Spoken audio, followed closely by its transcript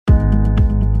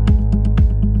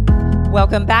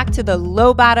Welcome back to the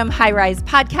Low Bottom High Rise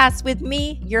podcast with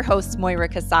me, your host, Moira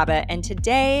Casaba. And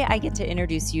today I get to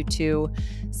introduce you to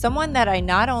someone that I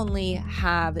not only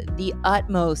have the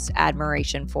utmost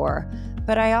admiration for,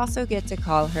 but I also get to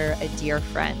call her a dear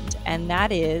friend. And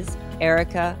that is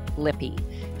Erica Lippy.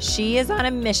 She is on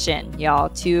a mission, y'all,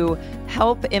 to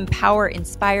help empower,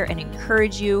 inspire, and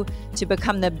encourage you to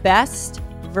become the best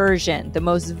version, the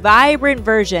most vibrant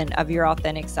version of your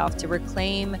authentic self, to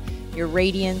reclaim your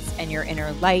radiance and your inner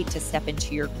light, to step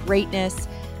into your greatness.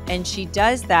 And she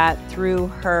does that through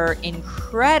her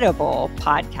incredible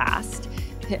podcast.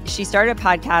 She started a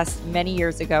podcast many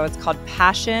years ago. It's called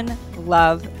Passion,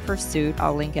 Love, Pursuit.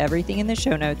 I'll link everything in the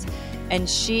show notes. And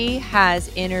she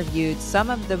has interviewed some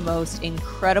of the most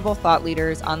incredible thought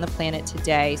leaders on the planet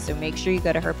today. So make sure you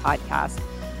go to her podcast.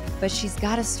 But she's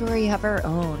got a story of her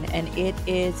own, and it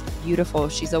is beautiful.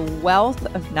 She's a wealth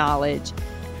of knowledge,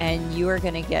 and you are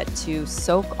going to get to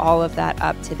soak all of that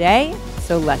up today.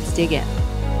 So let's dig in.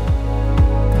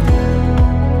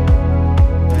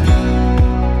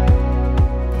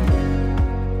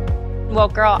 Well,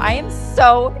 girl, I am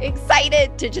so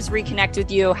excited to just reconnect with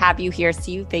you, have you here,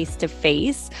 see you face to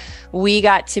face. We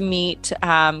got to meet,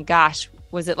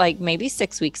 was it like maybe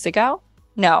 6 weeks ago?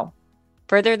 No,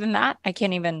 further than that? I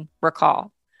can't even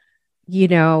recall. You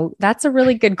know, that's a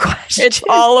really good question. It's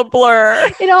all a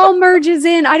blur. It all merges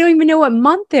in. I don't even know what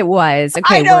month it was.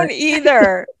 Okay, I don't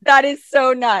either. That is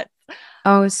so nuts.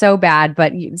 Oh, so bad.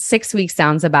 But 6 weeks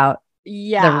sounds about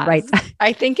the right time.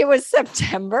 I think it was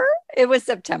September.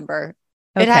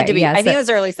 Okay, it had to be. I think it was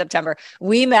early September.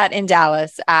 We met in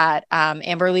Dallas at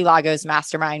Amberly Lago's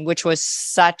Mastermind, which was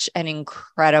such an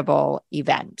incredible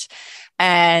event.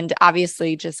 And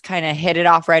obviously just kind of hit it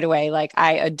off right away. Like,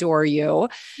 I adore you.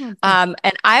 And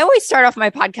I always start off my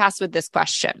podcast with this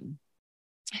question.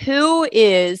 Who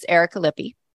is Erica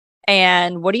Lippy?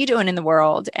 And what are you doing in the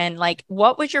world? And like,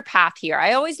 what was your path here?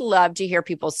 I always love to hear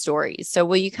people's stories. So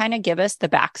will you kind of give us the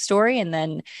backstory and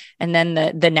then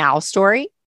the now story?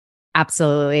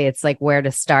 Absolutely. It's like where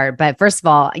to start. But first of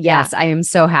all, yes, I am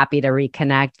so happy to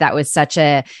reconnect. That was such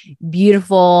a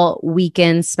beautiful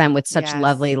weekend spent with such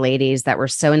lovely ladies that were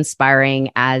so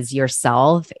inspiring as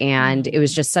yourself. And it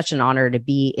was just such an honor to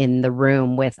be in the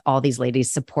room with all these ladies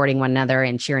supporting one another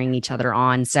and cheering each other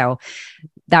on. So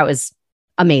that was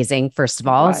amazing, first of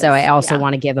all. So I also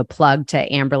want to give a plug to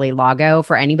Amberly Lago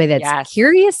for anybody that's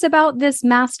curious about this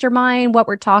mastermind, what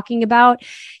we're talking about.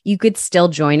 You could still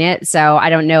join it. So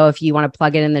I don't know if you want to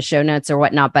plug it in the show notes or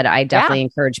whatnot, but I definitely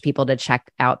encourage people to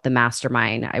check out the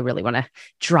mastermind. I really want to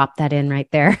drop that in right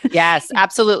there. Yes,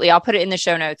 absolutely. I'll put it in the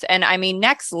show notes. And I mean,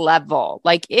 next level,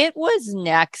 like it was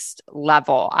next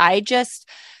level. I just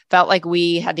felt like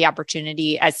we had the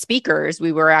opportunity as speakers.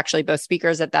 We were actually both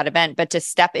speakers at that event, but to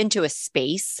step into a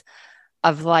space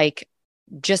of like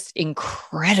just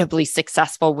incredibly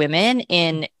successful women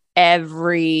in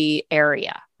every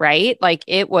area, right? Like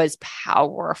it was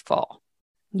powerful.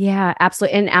 Yeah,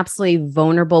 absolutely. And absolutely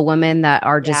vulnerable women that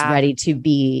are just ready to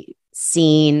be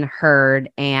seen,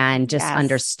 heard, and just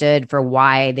understood for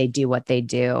why they do what they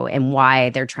do and why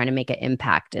they're trying to make an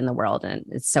impact in the world. And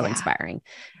it's so inspiring.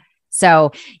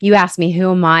 So you asked me,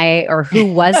 who am I, or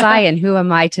who was I and who am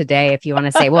I today? If you want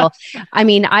to say, well, I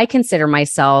mean, I consider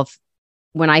myself,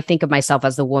 when I think of myself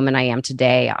as the woman I am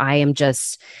today, I am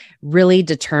just really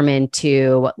determined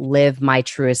to live my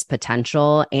truest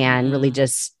potential and really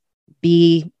just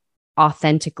be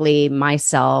authentically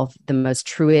myself, the most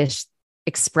truest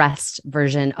expressed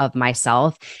version of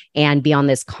myself, and be on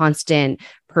this constant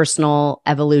personal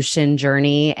evolution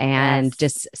journey and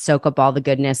just soak up all the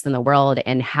goodness in the world.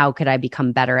 And how could I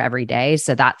become better every day?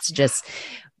 So that's just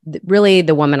really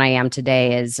the woman I am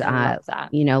today is,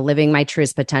 living my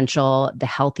truest potential, the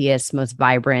healthiest, most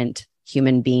vibrant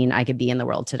human being I could be in the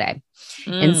world today.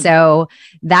 And so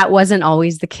that wasn't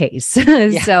always the case.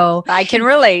 So I can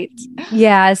relate.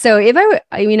 Yeah. So if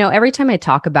every time I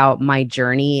talk about my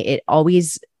journey, it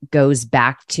always goes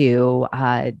back to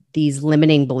these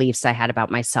limiting beliefs I had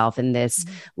about myself and this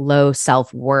low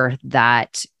self-worth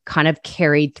that kind of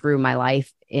carried through my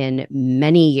life in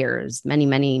many years.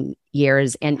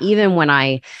 And even when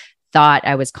I thought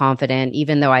I was confident,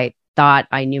 even though I thought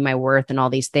I knew my worth and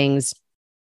all these things,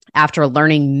 after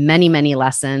learning many, many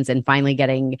lessons and finally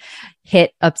getting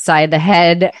hit upside the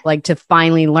head, like to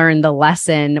finally learn the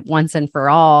lesson once and for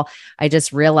all, I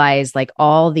just realized like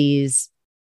all these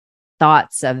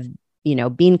thoughts of,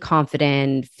 being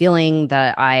confident, feeling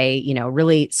that I,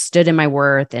 really stood in my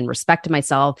worth and respected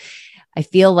myself. I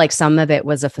feel like some of it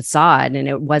was a facade and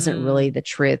it wasn't really the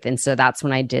truth. And so that's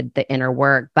when I did the inner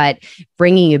work. But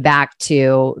bringing you back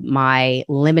to my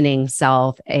limiting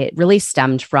self, it really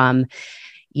stemmed from,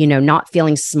 not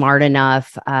feeling smart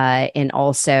enough, and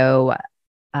also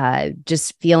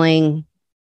just feeling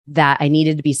that I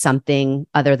needed to be something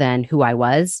other than who I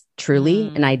was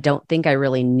truly. And I don't think I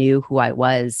really knew who I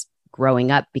was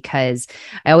growing up, because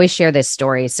I always share this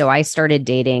story. So I started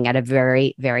dating at a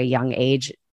very, very young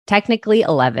age, technically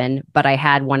 11, but I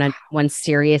had one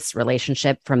serious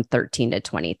relationship from 13 to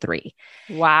 23.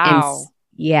 Wow.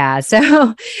 And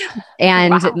so,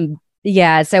 and wow.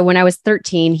 yeah, so when I was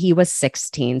 13, he was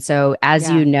 16. So as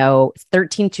you know,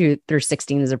 13 through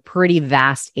 16 is a pretty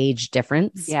vast age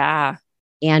difference. Yeah.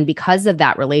 And because of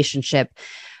that relationship,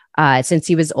 since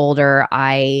he was older,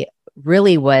 I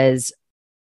really was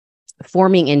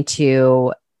forming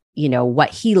into, what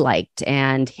he liked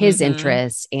and his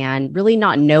interests, and really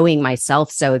not knowing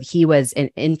myself. So he was an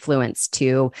influence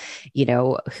to,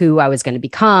 who I was going to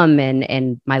become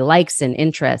and my likes and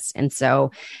interests. And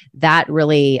so that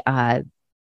really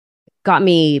got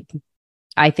me,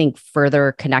 I think,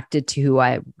 further connected to who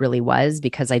I really was,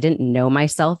 because I didn't know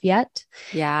myself yet.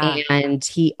 Yeah. And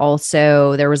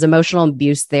there was emotional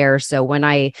abuse there. So when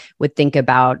I would think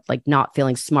about like not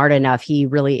feeling smart enough, he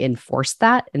really enforced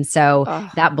that. And so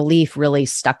that belief really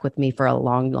stuck with me for a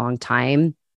long, long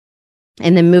time.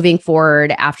 And then moving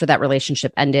forward, after that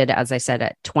relationship ended, as I said,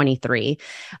 at 23,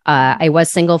 I was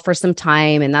single for some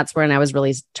time. And that's when I was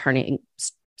really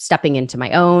stepping into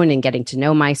my own and getting to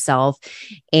know myself.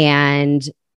 And,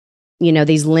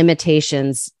 these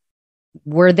limitations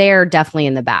were there definitely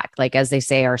in the back. Like, as they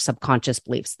say, our subconscious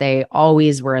beliefs, they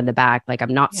always were in the back. Like,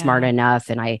 I'm not smart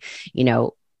enough. And I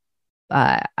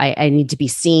need to be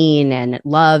seen and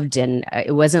loved. And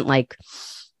it wasn't like,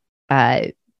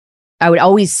 I would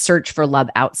always search for love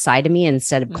outside of me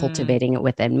instead of cultivating it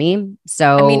within me.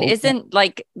 So, I mean,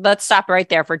 let's stop right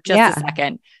there for just a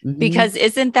second, because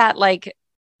isn't that like,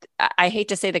 I hate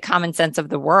to say the common sense of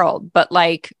the world, but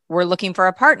like, we're looking for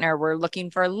a partner, we're looking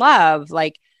for love.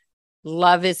 Like,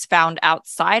 love is found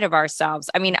outside of ourselves.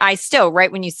 I mean, I still,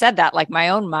 right when you said that, like my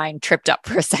own mind tripped up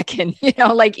for a second,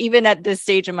 like even at this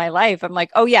stage in my life, I'm like,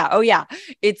 oh yeah,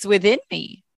 it's within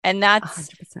me. And that's,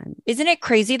 100%. Isn't it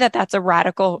crazy that that's a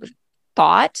radical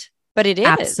thought? But it is.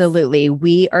 Absolutely.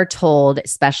 We are told,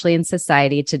 especially in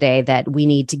society today, that we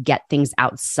need to get things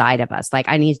outside of us. Like,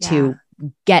 I need to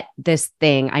get this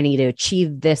thing. I need to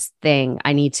achieve this thing.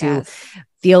 I need to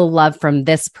feel love from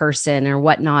this person or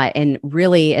whatnot. And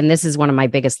really, and this is one of my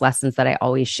biggest lessons that I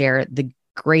always share, the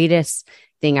greatest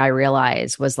thing I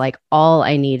realized was like, all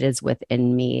I need is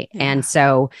within me. And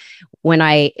so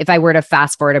if I were to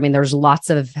fast forward, I mean, there's lots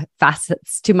of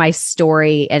facets to my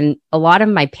story, and a lot of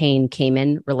my pain came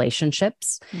in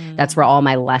relationships. That's where all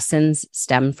my lessons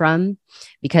stem from.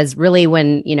 Because really,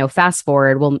 when, fast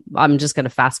forward, well, I'm just going to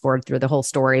fast forward through the whole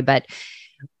story, but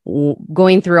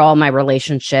going through all my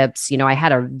relationships, I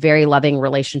had a very loving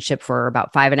relationship for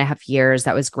about 5.5 years.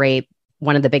 That was great.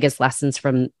 One of the biggest lessons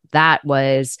from that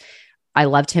was I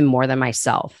loved him more than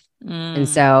myself. And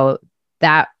so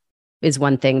that is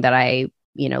one thing that I,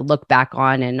 look back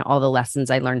on, and all the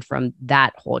lessons I learned from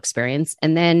that whole experience.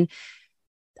 And then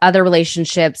other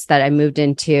relationships that I moved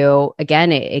into,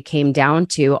 again, it came down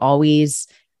to always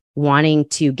wanting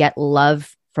to get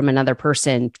love from another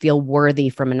person, feel worthy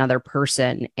from another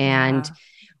person. And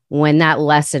when that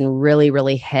lesson really,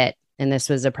 really hit, and this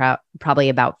was probably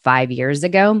about 5 years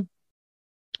ago,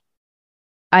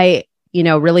 I,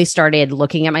 really started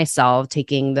looking at myself,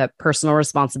 taking the personal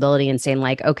responsibility and saying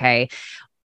like, okay,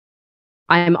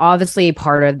 I'm obviously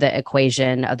part of the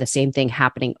equation of the same thing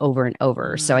happening over and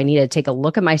over. So I need to take a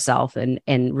look at myself and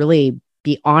really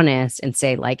be honest and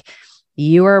say like,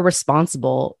 you are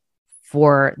responsible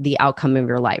for the outcome of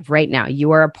your life right now.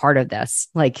 You are a part of this.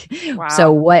 Like,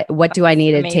 so what do I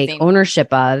need to take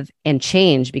ownership of and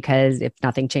change? Because if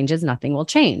nothing changes, nothing will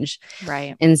change.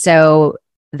 Right. And so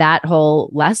that whole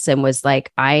lesson was like,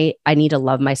 I need to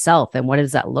love myself. And what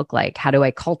does that look like? How do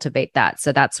I cultivate that?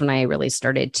 So that's when I really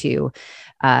started to,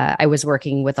 I was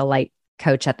working with a light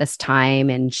coach at this time,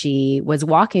 and she was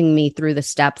walking me through the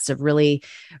steps of really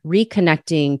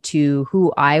reconnecting to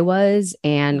who I was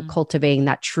and cultivating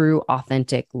that true,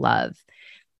 authentic love.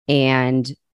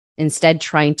 And instead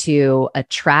trying to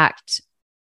attract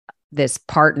this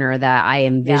partner that I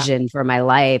envisioned for my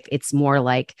life, it's more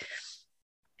like,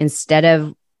 instead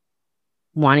of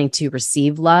wanting to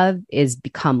receive love, is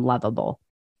become lovable.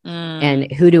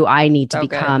 And who do I need to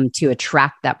become to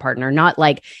attract that partner? Not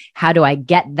like, how do I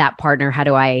get that partner? How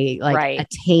do I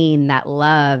attain that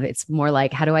love? It's more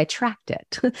like, how do I attract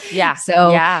it? Yeah.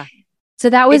 So So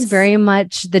that was very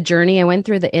much the journey I went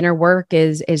through. The inner work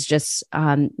is just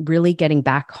really getting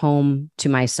back home to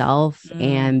myself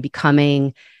and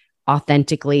becoming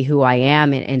authentically who I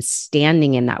am, and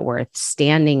standing in that worth,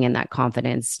 standing in that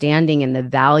confidence, standing in the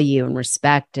value and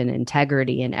respect and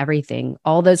integrity and everything.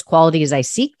 All those qualities I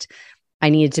seeked, I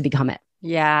needed to become it.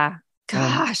 Yeah.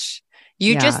 Gosh.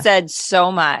 You just said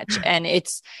so much, and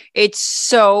it's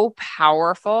so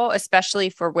powerful,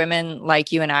 especially for women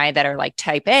like you and I that are like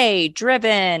type A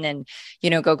driven and,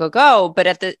 go, go, go.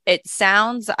 But it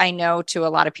sounds, I know, to a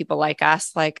lot of people like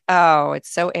us, like, oh, it's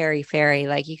so airy fairy.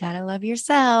 Like, you got to love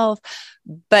yourself.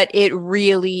 But it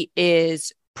really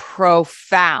is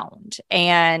profound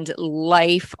and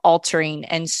life altering,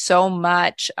 and so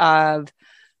much of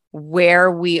where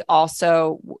all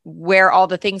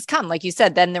the things come, like you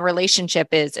said, then the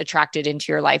relationship is attracted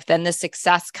into your life, then the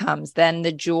success comes, then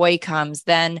the joy comes,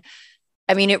 then,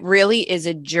 I mean, it really is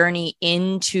a journey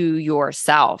into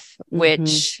yourself,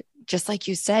 which, just like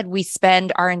you said, we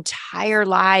spend our entire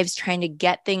lives trying to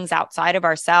get things outside of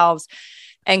ourselves.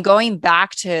 And going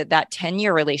back to that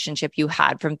 10-year relationship you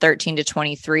had from 13 to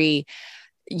 23,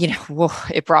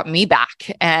 it brought me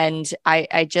back. And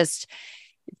I just,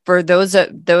 for those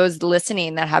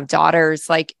listening that have daughters,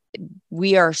 like,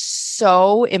 we are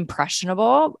so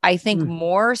impressionable. I think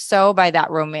more so by that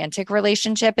romantic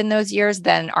relationship in those years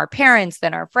than our parents,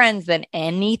 than our friends, than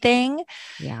anything.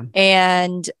 Yeah.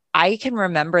 And I can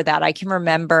remember that. I can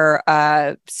remember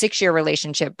a 6-year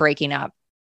relationship breaking up.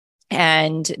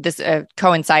 And this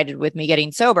coincided with me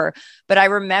getting sober. But I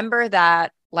remember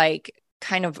that, like,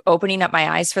 kind of opening up my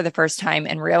eyes for the first time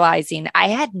and realizing I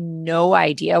had no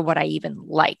idea what I even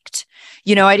liked.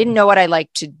 I didn't know what I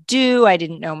liked to do. I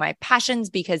didn't know my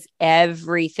passions, because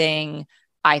everything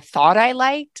I thought I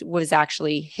liked was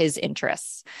actually his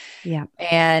interests. Yeah.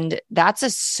 And that's a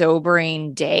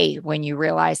sobering day when you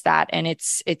realize that. And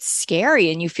it's scary,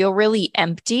 and you feel really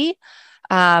empty.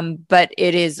 But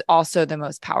it is also the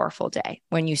most powerful day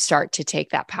when you start to take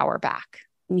that power back.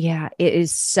 Yeah, it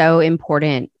is so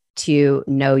important to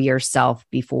know yourself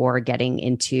before getting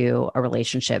into a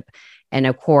relationship. And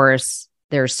of course,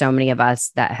 there's so many of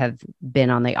us that have been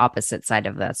on the opposite side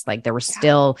of this. Like, there were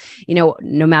still,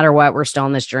 no matter what, we're still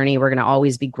on this journey. We're going to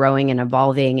always be growing and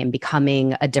evolving and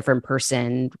becoming a different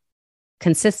person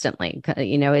consistently.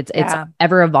 It's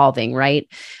ever evolving, right?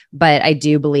 But I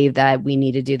do believe that we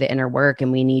need to do the inner work,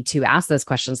 and we need to ask those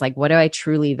questions, like, what do I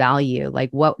truly value?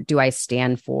 Like, what do I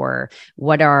stand for?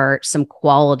 What are some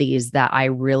qualities that I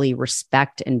really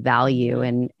respect and value?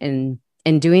 And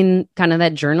doing kind of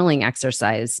that journaling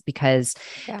exercise, because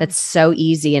that's so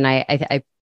easy. And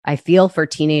I feel for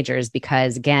teenagers,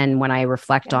 because again, when I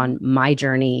reflect on my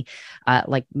journey,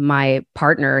 like, my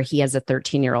partner, he has a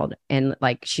 13-year-old, and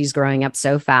like, she's growing up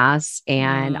so fast.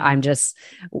 And I'm just,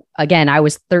 again, I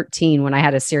was 13 when I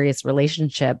had a serious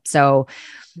relationship. So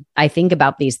I think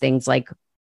about these things, like,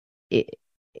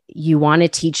 you want to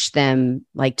teach them,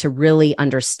 like, to really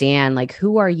understand, like,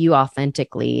 who are you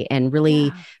authentically, and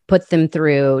really put them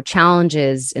through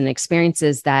challenges and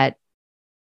experiences that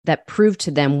prove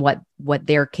to them what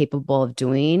they're capable of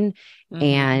doing,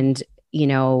 and,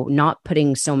 not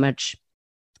putting so much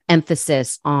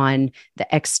emphasis on the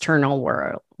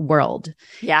external world.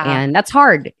 Yeah. And that's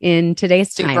hard in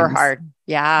today's times. Super hard.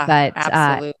 Yeah, but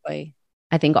absolutely.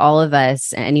 I think all of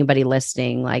us, anybody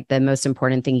listening, like, the most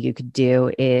important thing you could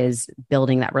do is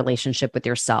building that relationship with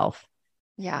yourself.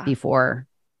 Yeah. Before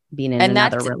being in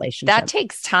another relationship. That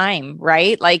takes time,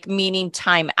 right? Like, meaning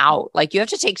time out. Like, you have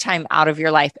to take time out of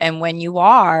your life. And when you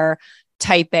are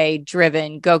type A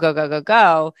driven, go, go, go, go,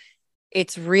 go,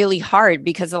 it's really hard,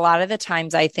 because a lot of the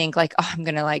times I think, like, oh, I'm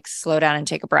going to, like, slow down and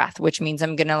take a breath, which means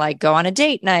I'm going to, like, go on a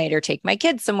date night or take my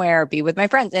kids somewhere or be with my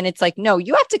friends. And it's like, no,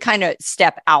 you have to kind of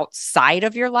step outside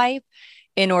of your life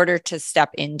in order to step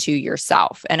into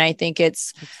yourself. And I think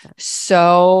it's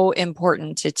so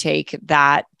important to take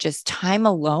that just time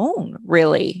alone,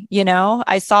 really.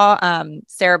 I saw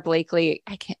Sarah Blakely.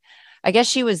 I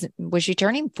guess was she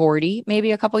turning 40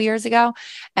 maybe a couple years ago?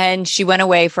 And she went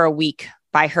away for a week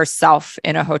by herself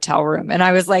in a hotel room. And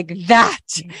I was like,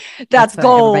 that's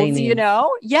gold,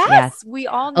 Yes, we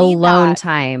all need alone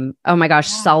time. Oh my gosh.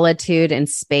 Solitude and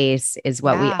space is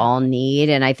what we all need.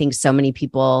 And I think so many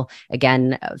people,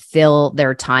 again, fill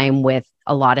their time with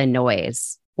a lot of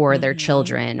noise, or their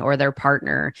children, or their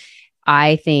partner.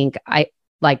 I think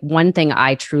one thing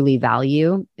I truly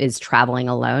value is traveling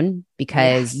alone,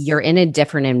 because you're in a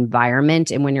different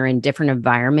environment. And when you're in a different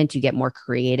environment, you get more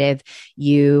creative.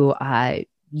 You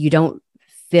don't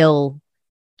feel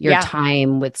your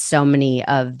time with so many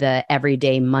of the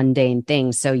everyday mundane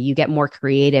things. So you get more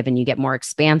creative and you get more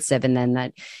expansive. And then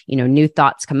that, new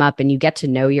thoughts come up and you get to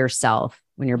know yourself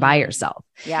when you're by yourself.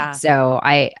 Yeah. So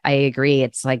I agree.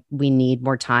 It's like we need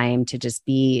more time to just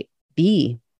be.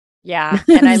 Yeah.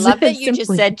 And I love that you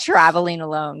just said traveling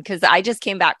alone, because I just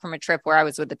came back from a trip where I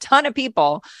was with a ton of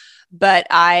people, but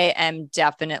I am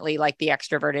definitely like the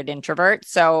extroverted introvert.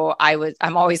 So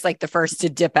I'm always like the first to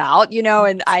dip out,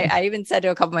 and I even said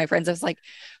to a couple of my friends, I was like,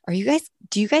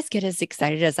 do you guys get as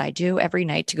excited as I do every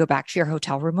night to go back to your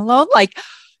hotel room alone? Like,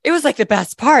 it was like the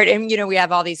best part. And, we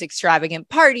have all these extravagant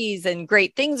parties and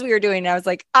great things we were doing. And I was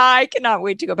like, I cannot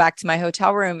wait to go back to my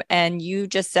hotel room. And you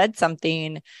just said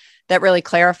something that really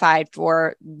clarified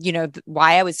for,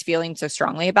 why I was feeling so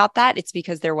strongly about that. It's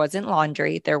because there wasn't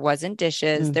laundry, there wasn't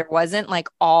dishes, there wasn't like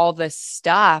all the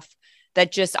stuff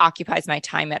that just occupies my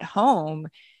time at home.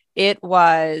 It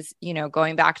was,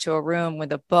 going back to a room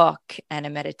with a book and a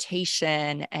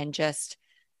meditation and just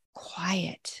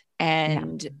quiet.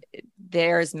 And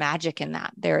there's magic in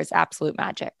that. There is absolute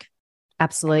magic.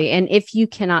 Absolutely. And if you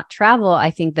cannot travel, I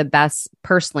think the best,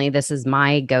 personally, this is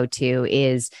my go-to,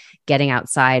 is getting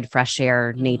outside, fresh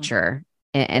air, nature.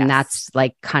 And that's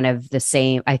like kind of the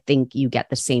same. I think you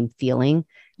get the same feeling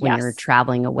when you're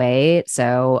traveling away.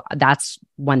 So that's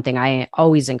one thing I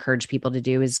always encourage people to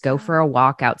do, is go for a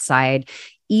walk outside,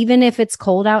 even if it's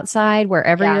cold outside,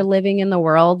 wherever you're living in the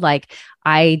world. Like,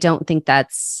 I don't think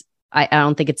it's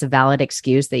a valid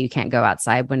excuse that you can't go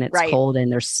outside when it's cold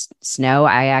and there's snow.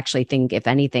 I actually think, if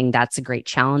anything, that's a great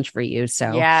challenge for you.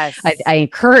 So I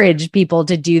encourage people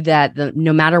to do that,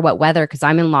 no matter what weather, because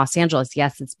I'm in Los Angeles.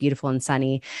 Yes, it's beautiful and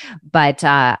sunny, but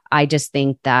I just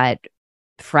think that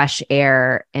fresh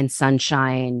air and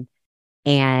sunshine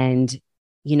and,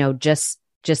 just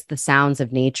the sounds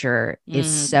of nature is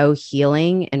so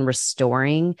healing and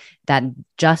restoring, that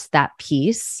just that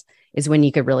peace is when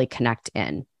you could really connect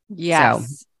in.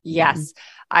 Yes. So, yes.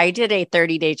 I did a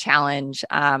 30-day challenge.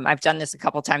 I've done this a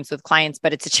couple times with clients,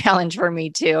 but it's a challenge for me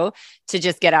too, to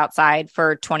just get outside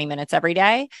for 20 minutes every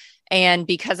day. And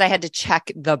because I had to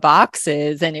check the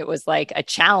boxes and it was like a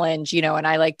challenge, and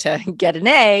I like to get an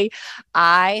A,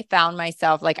 I found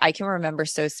myself like, I can remember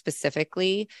so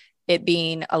specifically it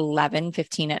being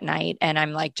 11:15 at night, and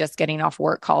I'm like just getting off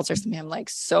work calls or something. I'm like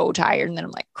so tired. And then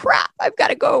I'm like, crap, I've got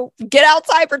to go get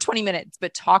outside for 20 minutes.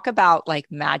 But talk about like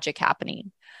magic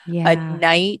happening. A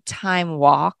nighttime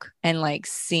walk and like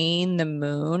seeing the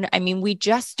moon. I mean, we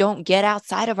just don't get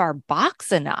outside of our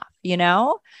box enough,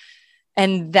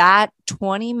 And that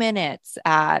 20 minutes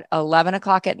at 11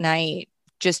 o'clock at night,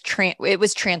 it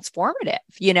was transformative,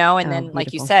 and then,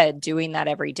 like you said, doing that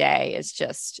every day is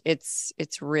just,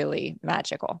 it's really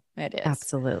magical. It is.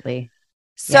 Absolutely.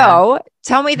 So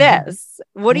tell me this,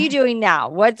 what are you doing now?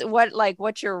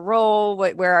 What's your role?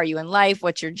 Where are you in life?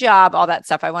 What's your job? All that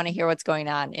stuff. I want to hear what's going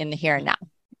on in the here and now.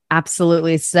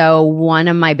 Absolutely. So one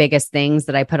of my biggest things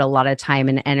that I put a lot of time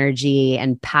and energy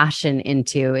and passion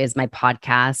into is my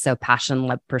podcast. So Passion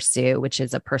Love Pursue, which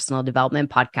is a personal development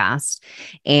podcast.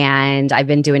 And I've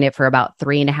been doing it for about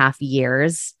 3.5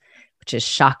 years, which is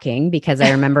shocking, because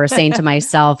I remember saying to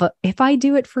myself, if I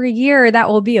do it for a year, that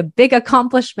will be a big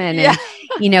accomplishment. And,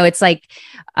 it's like,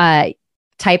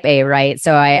 type A, right?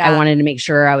 So I wanted to make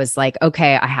sure I was like,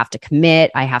 okay, I have to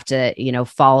commit. I have to,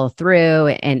 follow through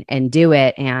and do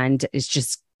it. And it's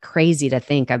just crazy to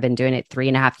think I've been doing it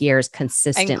 3.5 years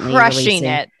consistently. And crushing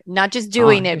it, not just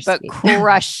doing it, but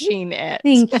crushing it.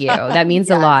 Thank you. That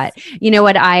means a lot. You know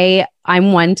what?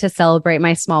 I'm one to celebrate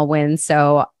my small wins.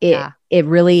 So it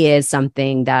really is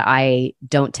something that I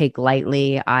don't take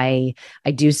lightly. I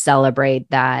do celebrate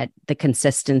that, the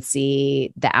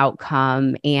consistency, the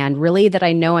outcome, and really that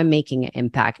I know I'm making an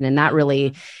impact. And that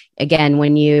really, again,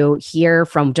 when you hear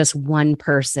from just one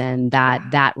person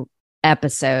that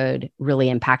episode really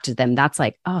impacted them, that's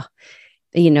like,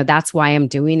 that's why I'm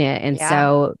doing it. And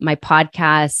so my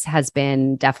podcast has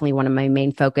been definitely one of my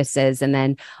main focuses. And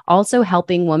then also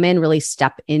helping women really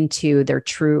step into their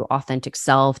true authentic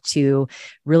self to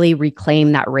really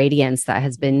reclaim that radiance that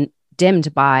has been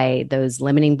dimmed by those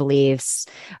limiting beliefs,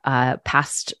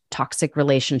 past toxic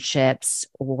relationships,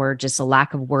 or just a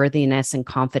lack of worthiness and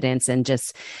confidence. And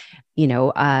just,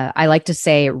 I like to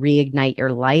say reignite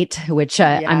your light, which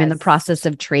I'm in the process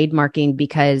of trademarking,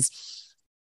 because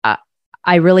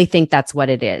I really think that's what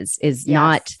it is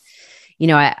not,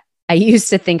 I used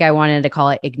to think I wanted to call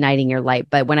it igniting your light.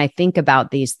 But when I think about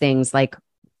these things, like,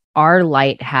 our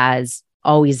light has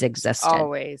always existed.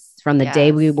 From the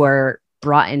day we were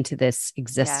brought into this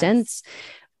existence.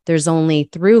 There's only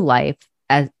through life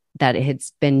that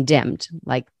it's been dimmed.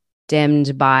 Like,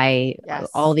 dimmed by Yes.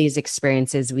 all these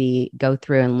experiences we go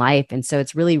through in life. And so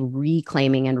it's really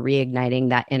reclaiming and reigniting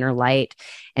that inner light.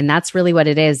 And that's really what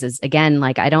it is again,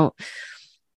 like,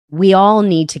 we all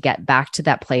need to get back to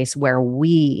that place where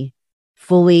we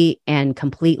fully and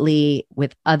completely,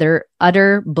 with utter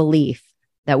belief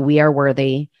that we are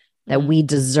worthy, that we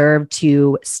deserve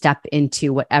to step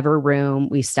into whatever room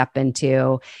we step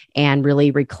into and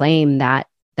really reclaim that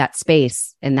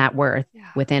space and that worth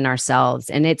within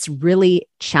ourselves. And it's really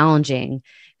challenging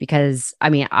because, I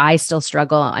mean, I still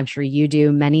struggle. I'm sure you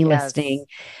do, many listening.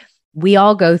 We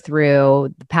all go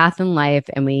through the path in life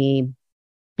and we,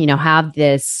 have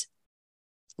this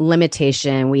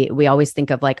limitation. We always think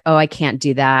of like, oh, I can't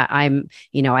do that. I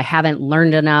haven't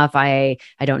learned enough. I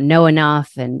don't know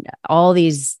enough. And all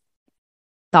these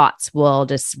thoughts will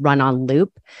just run on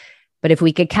loop. But if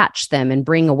we could catch them and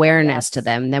bring awareness to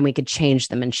them, then we could change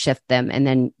them and shift them and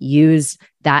then use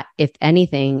that, if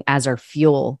anything, as our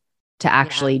fuel to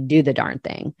actually do the darn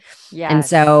thing. And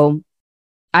so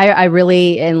I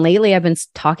really, and lately I've been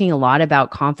talking a lot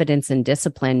about confidence and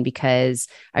discipline because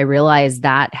I realize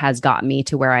that has got me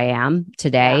to where I am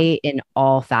today in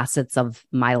all facets of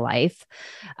my life.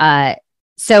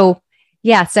 So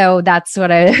that's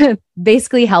what I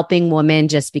basically helping women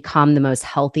just become the most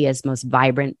healthiest, most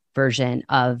vibrant version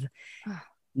of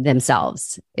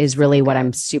themselves is really what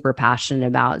I'm super passionate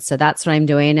about. So that's what I'm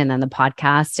doing. And then the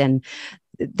podcast, and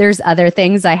there's other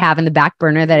things I have in the back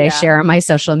burner that I share on my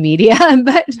social media,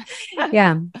 but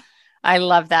I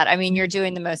love that. I mean, you're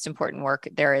doing the most important work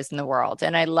there is in the world.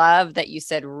 And I love that you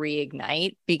said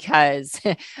reignite because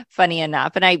funny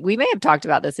enough, and we may have talked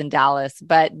about this in Dallas,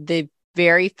 but the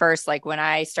very first, like when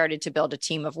I started to build a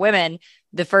team of women,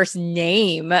 the first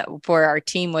name for our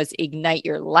team was Ignite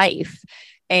Your Life.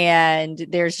 And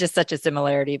there's just such a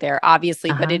similarity there,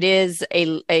 obviously, but it is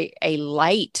a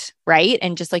light, right?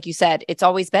 And just like you said, it's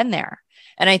always been there.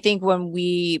 And I think when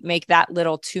we make that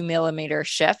little 2 millimeter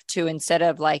shift to, instead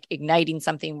of like igniting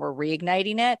something, we're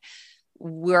reigniting it,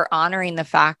 we're honoring the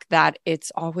fact that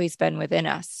it's always been within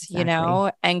us,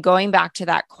 and going back to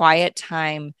that quiet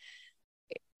time.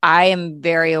 I am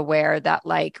very aware that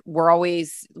like we're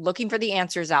always looking for the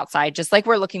answers outside, just like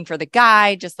we're looking for the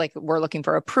guy, just like we're looking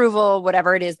for approval,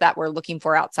 whatever it is that we're looking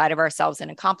for outside of ourselves and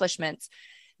accomplishments.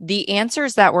 The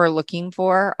answers that we're looking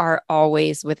for are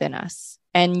always within us.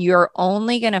 And you're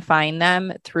only going to find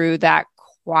them through that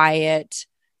quiet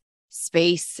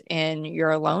space in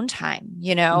your alone time.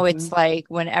 It's like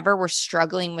whenever we're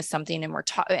struggling with something and we're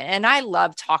talking, and I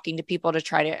love talking to people to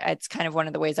try to, it's kind of one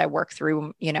of the ways I work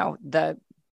through,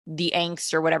 the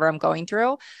angst or whatever I'm going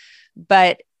through,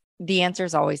 but the answer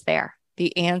is always there.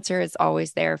 The answer is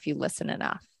always there if you listen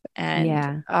enough.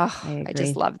 And I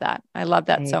just love that. I love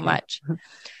that so much.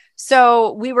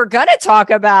 So we were going to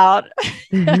talk about,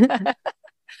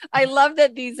 I love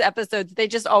that these episodes, they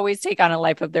just always take on a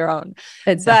life of their own.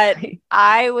 Exactly. But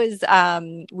I was,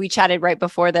 we chatted right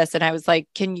before this and I was like,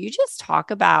 can you just talk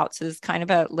about, so this is kind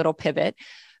of a little pivot,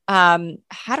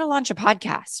 how to launch a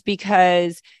podcast,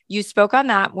 because you spoke on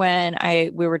that when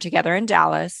we were together in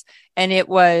Dallas, and it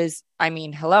was, I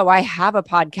mean, hello, I have a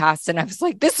podcast, and I was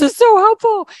like, this is so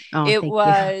helpful. It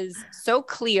was so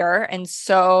clear and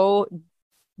so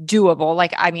doable.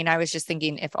 Like, I mean, I was just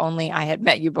thinking, if only I had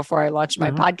met you before I launched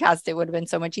my podcast, it would have been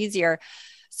so much easier.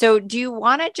 So do you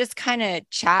want to just kind of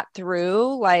chat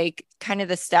through like kind of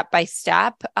the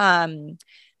step-by-step,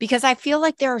 because I feel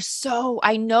like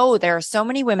I know there are so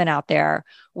many women out there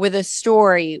with a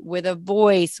story, with a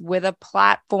voice, with a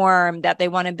platform that they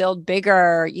want to build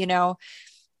bigger,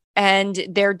 and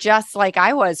they're just like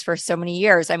I was for so many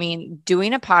years. I mean,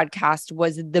 doing a podcast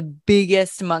was the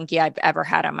biggest monkey I've ever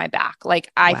had on my back.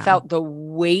 Like I felt the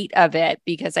weight of it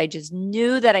because I just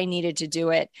knew that I needed to do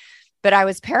it. But I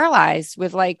was paralyzed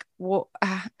with like, well,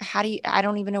 I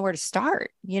don't even know where to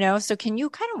start, So can you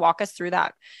kind of walk us through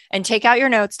that and take out your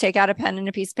notes, take out a pen and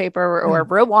a piece of paper or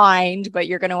rewind, but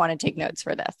you're going to want to take notes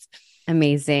for this.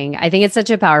 Amazing. I think it's such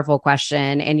a powerful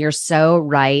question. And you're so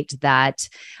right that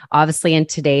obviously in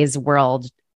today's world,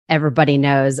 everybody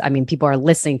knows, I mean, people are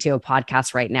listening to a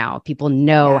podcast right now. People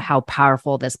know how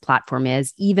powerful this platform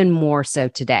is, even more so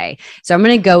today. So I'm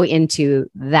going to go into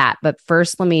that. But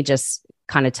first, let me just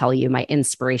kind of tell you my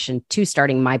inspiration to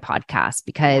starting my podcast,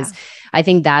 because I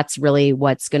think that's really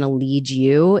what's going to lead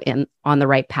you on the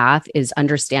right path, is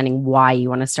understanding why you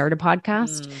want to start a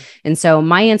podcast. And so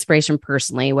my inspiration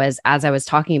personally was, as I was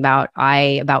talking about,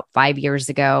 about 5 years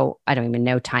ago, I don't even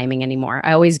know timing anymore.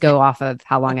 I always go off of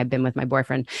how long I've been with my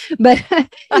boyfriend. But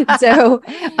so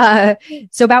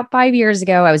about 5 years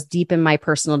ago, I was deep in my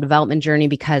personal development journey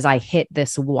because I hit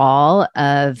this wall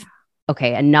of,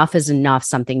 okay, enough is enough.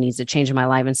 Something needs to change in my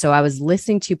life. And so I was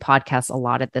listening to podcasts a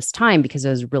lot at this time because it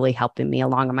was really helping me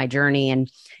along on my journey.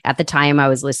 And at the time I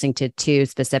was listening to two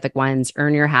specific ones,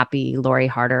 Earn Your Happy, Lori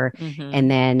Harder, and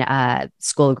then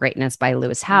School of Greatness by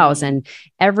Lewis Howes. And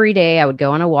every day I would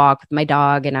go on a walk with my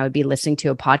dog and I would be listening to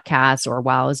a podcast or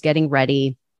while I was getting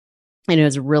ready. And it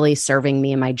was really serving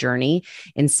me in my journey.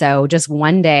 And so just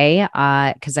one day,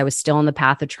 because I was still on the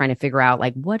path of trying to figure out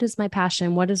like, what is my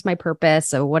passion? What is my purpose?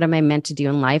 So what am I meant to do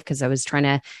in life? Because I was trying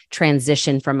to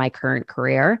transition from my current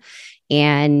career.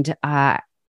 And I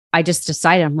just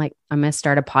decided, I'm like, I'm going to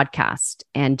start a podcast.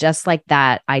 And just like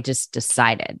that, I just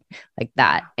decided like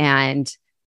that. And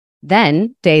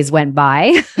then days went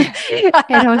by and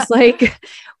I was like,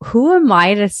 who am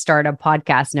I to start a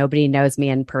podcast? Nobody knows me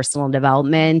in personal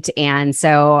development. And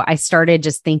so I started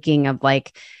just thinking of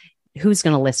like, who's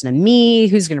going to listen to me?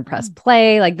 Who's going to press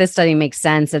play? Like this doesn't make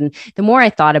sense. And the more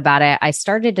I thought about it, I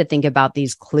started to think about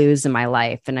these clues in my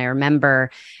life. And I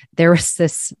remember there was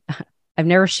this, I've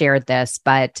never shared this,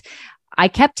 but I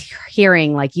kept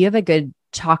hearing like, you have a good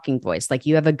talking voice, like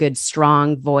you have a good,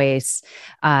 strong voice.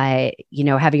 Have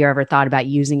you ever thought about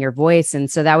using your voice?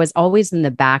 And so that was always in the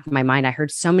back of my mind. I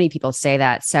heard so many people say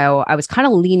that. So I was kind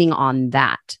of leaning on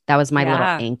that. That was my little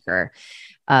anchor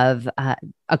of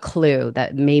a clue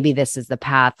that maybe this is the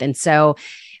path. And so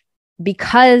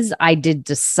because I did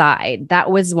decide,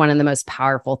 that was one of the most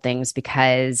powerful things,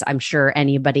 because I'm sure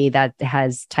anybody that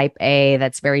has type A,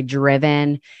 that's very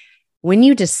driven, when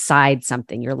you decide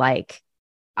something, you're like,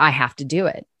 I have to do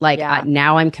it. Like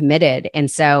now I'm committed.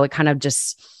 And so it kind of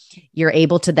just, you're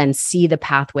able to then see the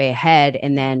pathway ahead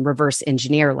and then reverse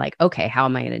engineer like, okay, how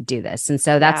am I going to do this? And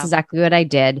so that's exactly what I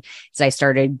did. Is I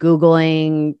started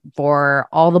Googling for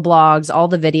all the blogs, all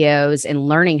the videos, and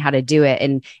learning how to do it.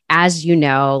 And as you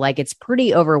know, like it's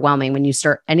pretty overwhelming when you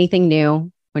start anything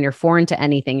new, when you're foreign to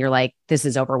anything, you're like, this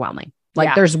is overwhelming.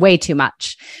 Like there's way too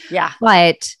much. Yeah.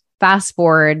 But fast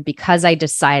forward, because I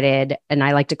decided, and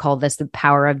I like to call this the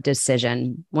power of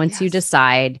decision. Once you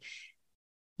decide,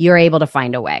 you're able to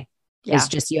find a way. It's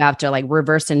just, you have to like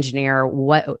reverse engineer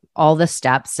all the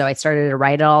steps. So I started to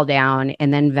write it all down.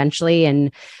 And then eventually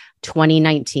in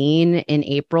 2019, in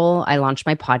April, I launched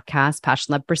my podcast,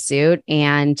 Passion Love Pursuit.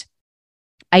 And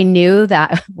I knew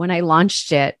that when I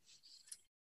launched it,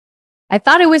 I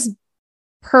thought it was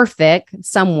perfect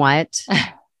somewhat,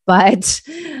 but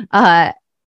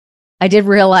I did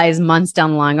realize months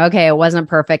down the line, okay, it wasn't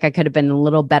perfect. I could have been a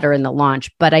little better in the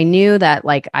launch, but I knew that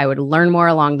like I would learn more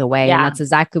along the way. And that's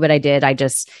exactly what I did. I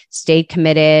just stayed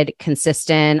committed,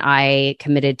 consistent. I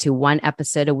committed to one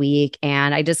episode a week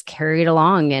and I just carried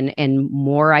along, and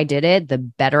more I did it, the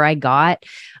better I got.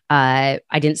 I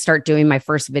didn't start doing my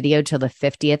first video till the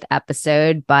 50th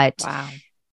episode, but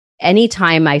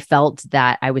anytime I felt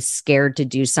that I was scared to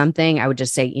do something, I would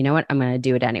just say, you know what, I'm going to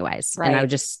do it anyways. And I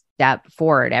would just step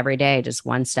forward every day, just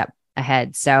one step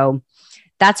ahead. So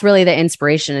that's really the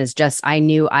inspiration, is just, I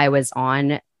knew I was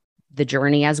on the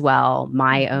journey as well,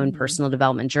 my own personal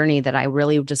development journey, that I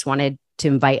really just wanted to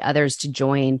invite others to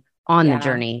join on the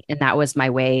journey. And that was my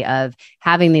way of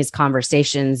having these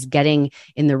conversations, getting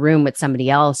in the room with somebody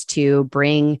else to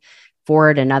bring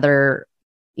forward another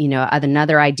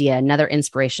idea, another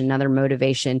inspiration, another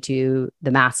motivation to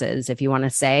the masses, if you want to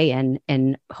say,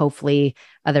 and hopefully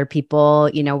other people,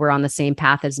 were on the same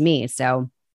path as me. So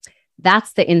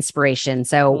that's the inspiration.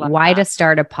 So why to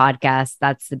start a podcast?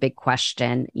 That's the big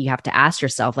question. You have to ask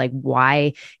yourself, like,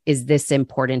 why is this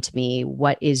important to me?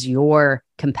 What is your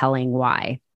compelling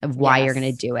why of why you're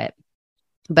going to do it?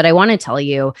 But I want to tell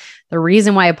you the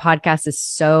reason why a podcast is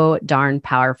so darn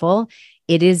powerful.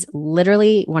 It is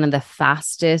literally one of the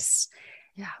fastest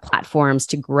platforms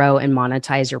to grow and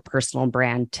monetize your personal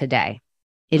brand today.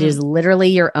 It is literally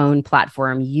your own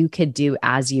platform. You could do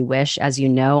as you wish. As you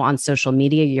know, on social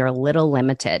media, you're a little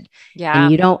limited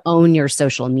and you don't own your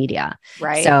social media.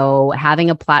 Right. So having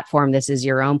a platform, this is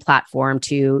your own platform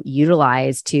to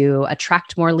utilize to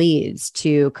attract more leads,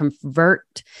 to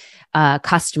convert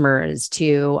customers,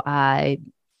 to,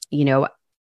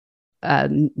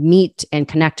 meet and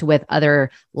connect with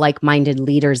other like-minded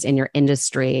leaders in your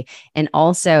industry, and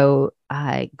also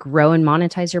grow and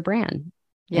monetize your brand.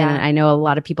 Yeah. And I know a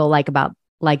lot of people like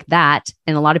that.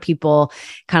 And a lot of people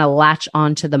kind of latch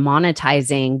onto the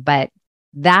monetizing, but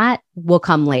that will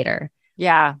come later.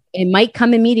 Yeah. It might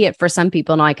come immediate for some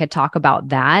people. And I could talk about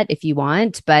that if you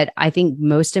want, but I think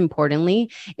most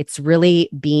importantly, it's really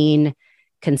being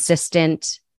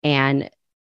consistent and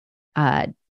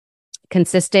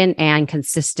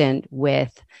consistent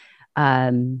with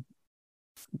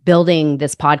building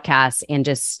this podcast and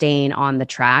just staying on the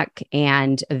track,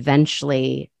 and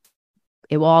eventually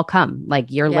it will all come.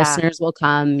 Like your listeners will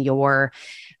come, your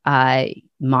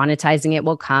monetizing it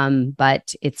will come,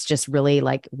 but it's just really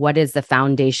like, what is the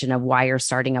foundation of why you're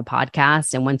starting a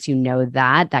podcast? And once you know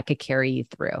that, that could carry you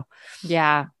through.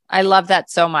 Yeah. I love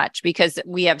that so much because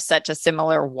we have such a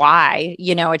similar why.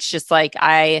 It's just like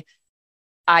I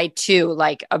too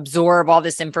like absorb all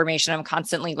this information. I'm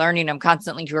constantly learning, I'm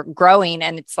constantly growing.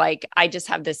 And it's like, I just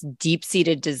have this deep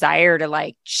seated desire to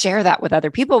like share that with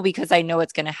other people because I know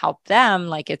it's going to help them.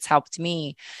 Like it's helped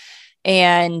me.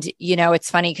 And, it's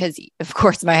funny because of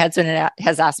course my husband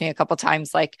has asked me a couple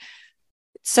times, like,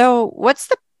 so what's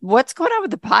going on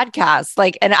with the podcast?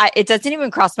 Like, and it doesn't even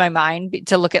cross my mind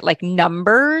to look at like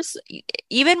numbers,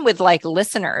 even with like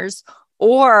listeners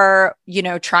or,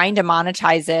 trying to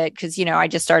monetize it. Cause, I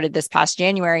just started this past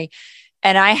January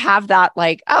and I have that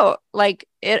like, oh, like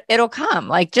it'll come,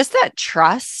 like just that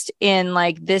trust in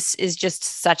like, this is just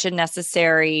such a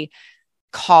necessary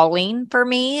calling for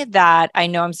me that I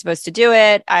know I'm supposed to do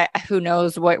it. Who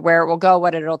knows where it will go,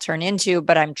 what it'll turn into,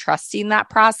 but I'm trusting that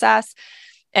process.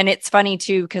 And it's funny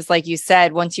too, because like you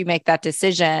said, once you make that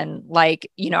decision,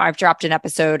 like, I've dropped an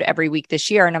episode every week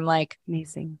this year and I'm like,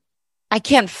 amazing. I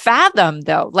can't fathom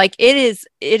though. Like it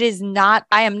is not,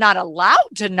 I am not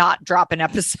allowed to not drop an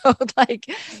episode. Like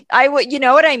I would, you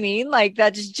know what I mean? Like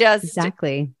that's just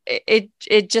exactly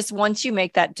it just, once you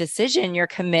make that decision, you're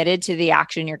committed to the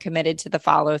action, you're committed to the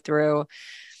follow through.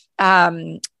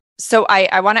 So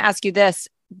I want to ask you this,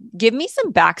 give me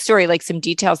some backstory, like some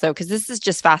details though, because this is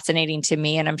just fascinating to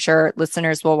me. And I'm sure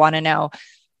listeners will want to know.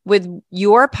 With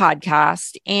your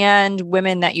podcast and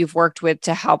women that you've worked with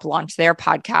to help launch their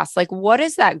podcast, like what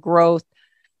is that growth?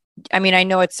 I mean, I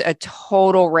know it's a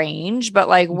total range, but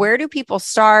like, where do people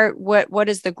start? What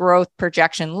does the growth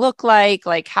projection look like?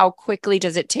 Like, how quickly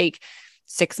does it take?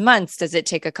 6 months? Does it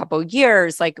take a couple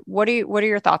years? Like, what are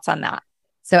your thoughts on that?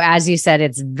 So as you said,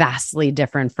 it's vastly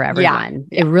different for everyone.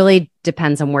 Yeah. It really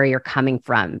depends on where you're coming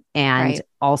from and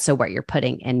also what you're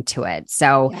putting into it.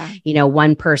 So,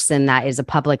 one person that is a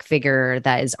public figure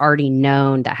that is already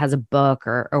known, that has a book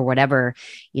or whatever,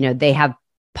 they have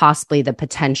possibly the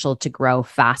potential to grow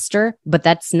faster, but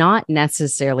that's not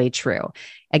necessarily true.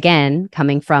 Again,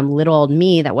 coming from little old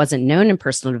me that wasn't known in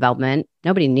personal development,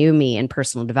 nobody knew me in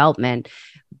personal development,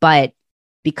 but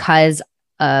because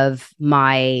of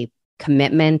my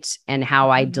commitment and how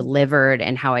I delivered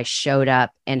and how I showed up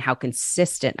and how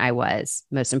consistent I was.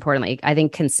 Most importantly, I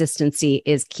think consistency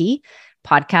is key.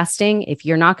 Podcasting, if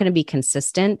you're not going to be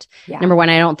consistent, number one,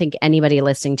 I don't think anybody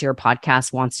listening to your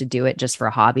podcast wants to do it just for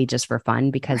a hobby, just for fun,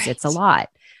 because it's a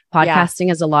lot. Podcasting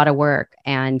is a lot of work.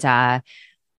 And,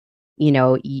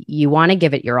 you want to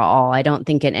give it your all. I don't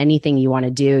think in anything you want to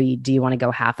do, you want to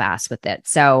go half-ass with it.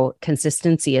 So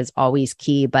consistency is always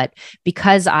key. But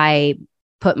because I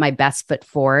put my best foot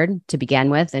forward to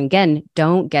begin with. And again,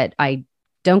 don't get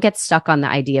stuck on the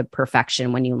idea of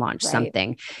perfection when you launch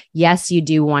something. Yes, you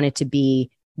do want it to be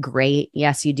great.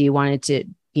 Yes, you do want it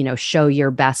to, show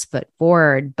your best foot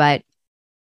forward. But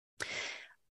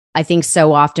I think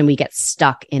so often we get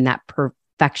stuck in that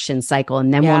perfection cycle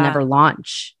and then we'll never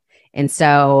launch. And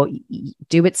so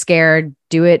do it scared,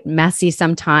 do it messy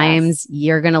sometimes.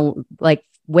 You're going to, like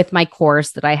with my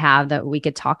course that I have that we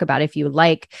could talk about if you would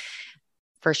like,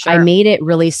 for sure. I made it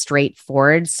really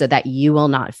straightforward so that you will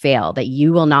not fail, that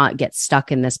you will not get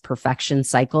stuck in this perfection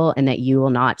cycle, and that you will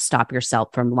not stop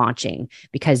yourself from launching,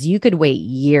 because you could wait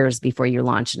years before you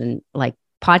launch. And like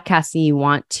podcasting, you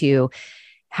want to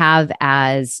have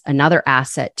as another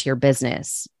asset to your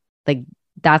business. Like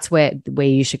that's what the way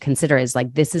you should consider is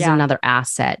like, this is another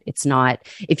asset. It's not,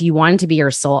 if you want it to be your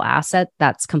sole asset,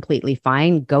 that's completely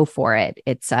fine. Go for it.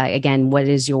 It's again, what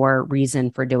is your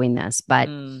reason for doing this? But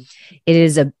it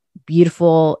is a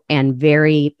beautiful and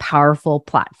very powerful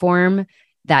platform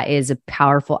that is a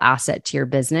powerful asset to your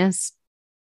business.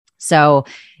 So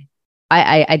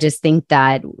I just think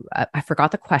that I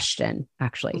forgot the question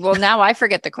actually. Well, now I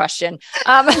forget the question.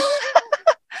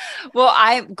 Well,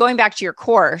 I'm going back to your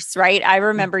course, right? I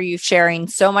remember you sharing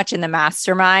so much in the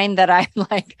mastermind that I'm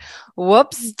like,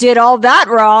 whoops, did all that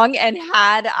wrong. And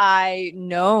had I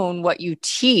known what you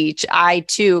teach, I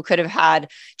too could have had,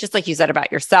 just like you said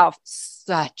about yourself,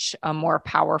 such a more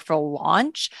powerful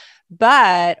launch.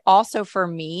 But also for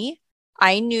me,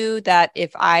 I knew that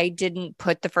if I didn't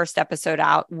put the first episode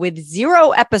out with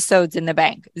 0 episodes in the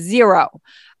bank, 0,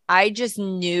 I just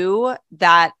knew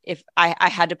that if I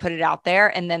had to put it out there,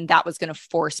 and then that was going to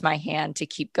force my hand to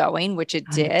keep going, which it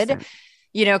 100%. Did,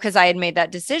 because I had made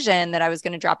that decision that I was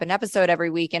going to drop an episode every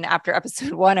week. And after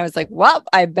episode 1, I was like, well,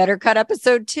 I better cut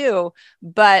episode 2.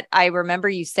 But I remember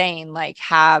you saying like,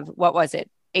 what was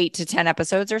it? 8 to 10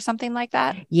 episodes or something like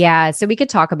that? Yeah. So we could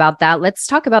talk about that. Let's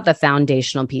talk about the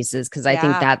foundational pieces, because I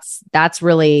think that's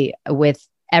really with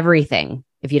everything.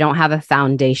 If you don't have a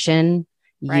foundation,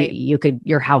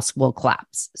 your house will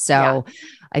collapse. So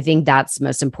I think that's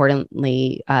most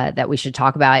importantly that we should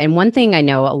talk about. And one thing I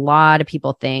know a lot of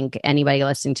people think, anybody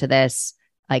listening to this,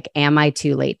 like, am I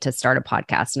too late to start a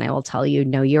podcast? And I will tell you,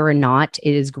 no, you're not.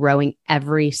 It is growing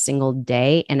every single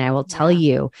day. And I will tell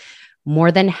you,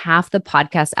 more than half the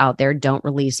podcasts out there don't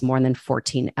release more than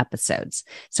 14 episodes.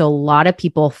 So a lot of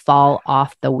people fall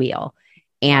off the wheel.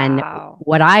 And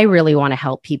what I really want to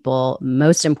help people,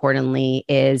 most importantly,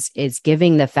 is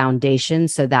giving the foundation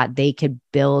so that they could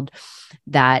build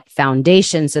that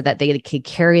foundation so that they could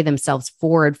carry themselves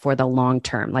forward for the long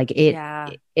term. Like it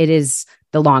is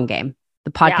the long game.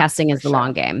 The podcasting is the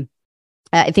long game.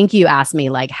 I think you asked me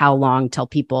like how long till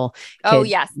people. Oh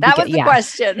yes, that was the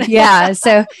question. Yeah.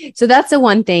 So that's the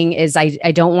one thing is I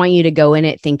don't want you to go in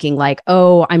it thinking like,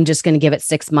 oh, I'm just going to give it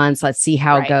 6 months. Let's see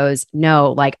how it goes.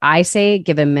 No, like I say,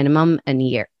 give a minimum a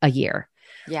year.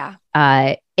 Yeah.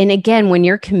 And again, when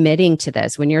you're committing to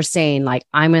this, when you're saying like,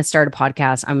 I'm going to start a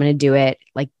podcast, I'm going to do it,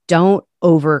 like, don't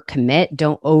overcommit.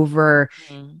 Don't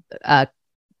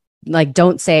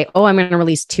don't say, oh, I'm going to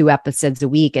release 2 episodes a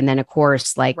week. And then of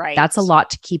course, like that's a lot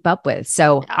to keep up with.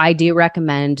 So I do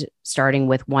recommend starting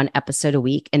with 1 episode a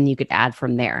week and you could add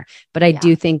from there. But I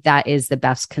do think that is the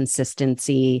best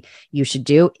consistency you should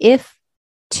do. If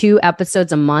 2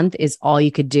 episodes a month is all you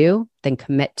could do, then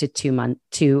commit to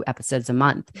 2 episodes a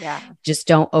month. Yeah. Just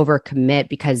don't overcommit,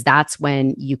 because that's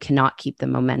when you cannot keep the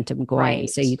momentum going.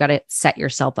 So you got to set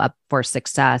yourself up for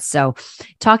success. So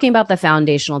talking about the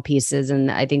foundational pieces,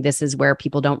 and I think this is where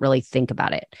people don't really think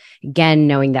about it. Again,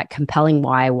 knowing that compelling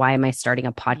why am I starting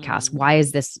a podcast? Why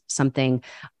is this something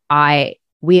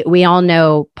we all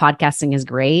know podcasting is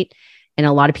great. And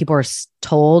a lot of people are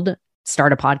told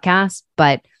start a podcast,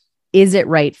 but is it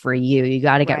right for you? You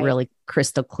got to get really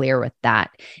crystal clear with that.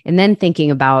 And then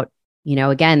thinking about,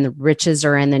 again, the riches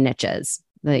are in the niches.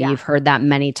 You've heard that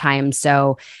many times.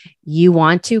 So you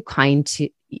want to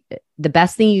the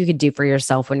best thing you could do for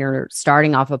yourself when you're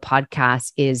starting off a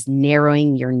podcast is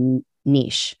narrowing your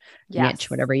niche,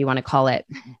 whatever you want to call it.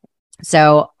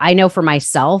 So I know for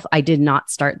myself, I did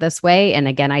not start this way. And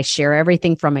again, I share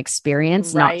everything from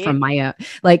experience, not from my own.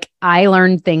 Like, I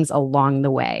learned things along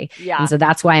the way. Yeah. And so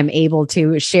that's why I'm able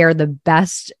to share the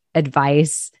best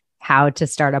advice, how to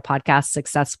start a podcast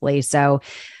successfully. So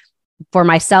for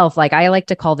myself, like, I like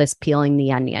to call this peeling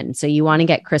the onion. So you want to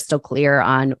get crystal clear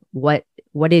on what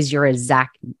is your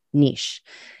exact niche.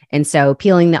 And so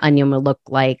peeling the onion would look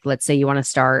like, let's say you want to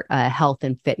start a health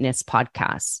and fitness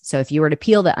podcast. So if you were to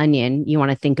peel the onion, you want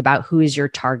to think about who is your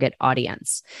target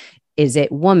audience. Is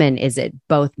it women? Is it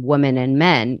both women and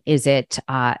men? Is it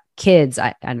kids?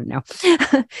 I don't know.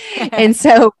 And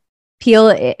so peel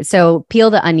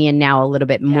the onion now a little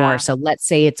bit more. So let's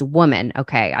say it's a woman.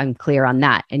 Okay, I'm clear on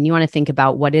that. And you want to think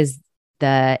about what is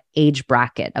the age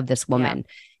bracket of this woman.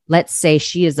 Yeah. Let's say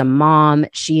she is a mom.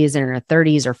 She is in her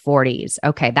 30s or 40s.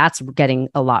 Okay, that's getting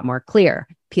a lot more clear.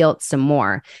 Peel it some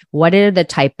more. What are the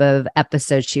type of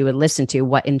episodes she would listen to?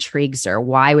 What intrigues her?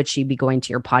 Why would she be going to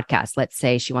your podcast? Let's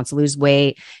say she wants to lose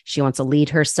weight. She wants to lead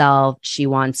herself. She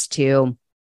wants to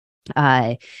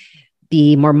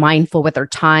be more mindful with her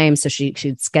time. So she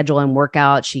should schedule and work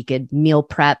out. She could meal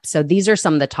prep. So these are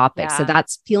some of the topics. Yeah. So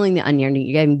that's peeling the onion.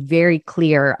 You're getting very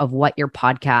clear of what your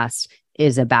podcast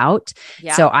is about.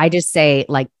 Yeah. So I just say,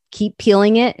 like, keep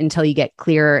peeling it until you get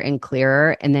clearer and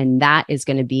clearer. And then that is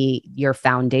going to be your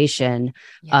foundation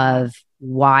of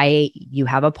why you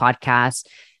have a podcast,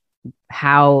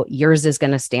 how yours is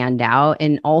going to stand out.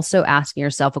 And also asking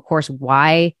yourself, of course,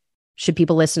 why should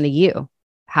people listen to you?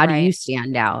 How do you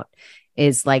stand out?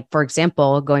 Is like, for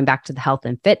example, going back to the health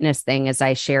and fitness thing, as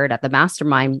I shared at the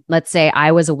mastermind, let's say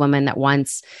I was a woman that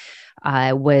once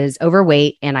was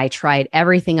overweight and I tried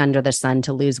everything under the sun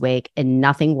to lose weight and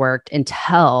nothing worked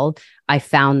until I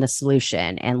found the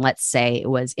solution. And let's say it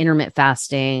was intermittent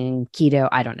fasting, keto,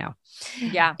 I don't know.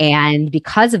 Yeah. And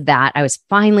because of that, I was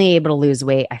finally able to lose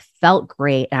weight. I felt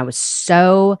great. And I was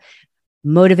so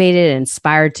motivated and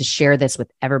inspired to share this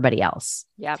with everybody else.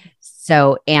 Yeah.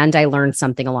 So, and I learned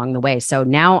something along the way. So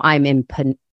now I'm in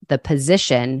the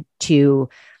position to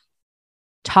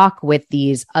talk with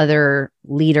these other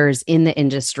leaders in the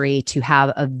industry to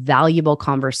have a valuable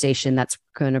conversation that's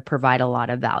going to provide a lot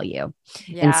of value.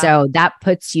 Yeah. And so that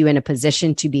puts you in a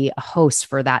position to be a host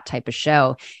for that type of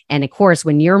show. And of course,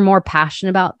 when you're more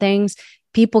passionate about things,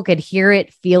 people could hear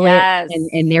it, feel it,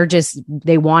 and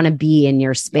they want to be in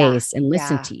your space and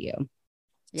listen to you.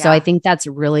 Yeah. So I think that's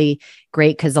really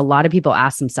great, because a lot of people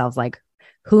ask themselves, like,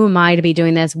 who am I to be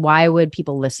doing this? Why would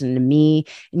people listen to me?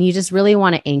 And you just really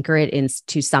want to anchor it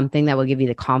into something that will give you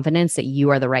the confidence that you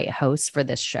are the right host for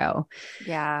this show.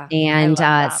 Yeah. And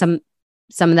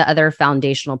some of the other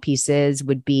foundational pieces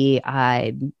would be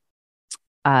what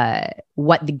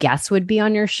the guests would be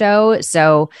on your show.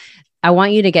 So I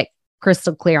want you to get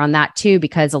crystal clear on that too,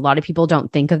 because a lot of people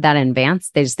don't think of that in advance.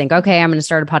 They just think, okay, I'm going to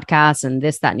start a podcast and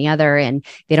this, that, and the other. And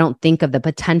they don't think of the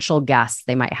potential guests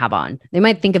they might have on. They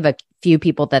might think of a few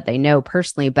people that they know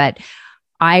personally, but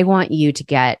I want you to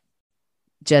get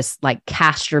just like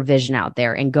cast your vision out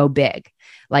there and go big.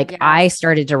 Like I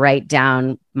started to write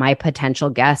down my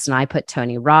potential guests, and I put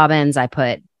Tony Robbins. I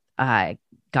put, like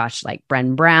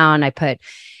Bren Brown. I put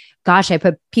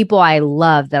people I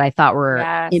love that I thought were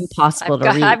impossible to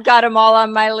reach. I've got them all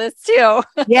on my list too.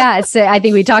 Yeah. So I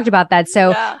think we talked about that.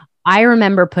 So I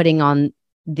remember putting on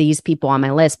these people on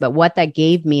my list, but what that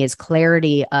gave me is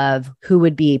clarity of who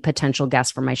would be potential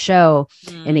guests for my show.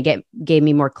 And it gave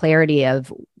me more clarity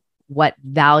of what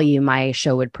value my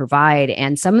show would provide.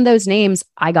 And some of those names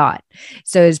I got.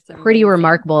 So it's pretty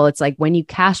remarkable. It's like when you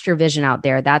cast your vision out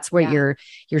there, that's where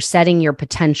you're setting your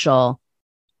potential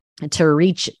to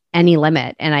reach any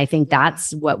limit. And I think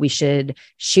that's what we should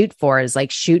shoot for, is like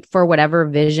shoot for whatever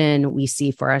vision we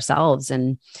see for ourselves.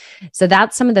 And so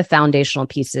that's some of the foundational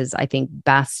pieces I think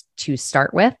best to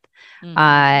start with.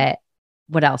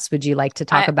 What else would you like to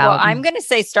talk about? Well, I'm going to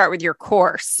say start with your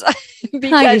course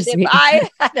because if I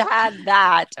had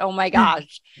that, oh my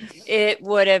gosh, it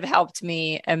would have helped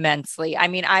me immensely. I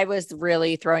mean, I was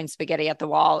really throwing spaghetti at the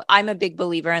wall. I'm a big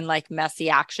believer in like messy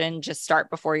action. Just start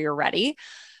before you're ready.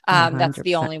 That's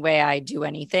the only way I do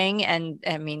anything. And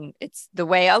I mean, it's the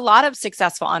way a lot of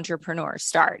successful entrepreneurs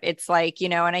start. It's like,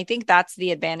 and I think that's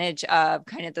the advantage of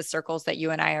kind of the circles that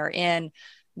you and I are in.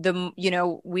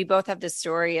 We both have this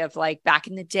story of like back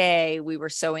in the day, we were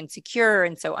so insecure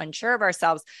and so unsure of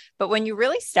ourselves. But when you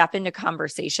really step into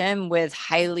conversation with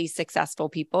highly successful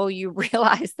people, you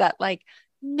realize that like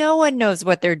no one knows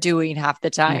what they're doing half the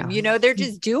time. They're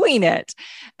just doing it.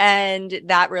 And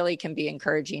that really can be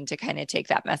encouraging to kind of take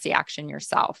that messy action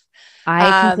yourself.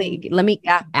 Let me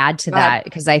add to that,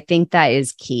 because I think that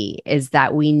is key, is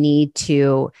that we need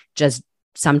to just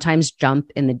sometimes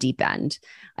jump in the deep end.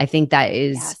 I think that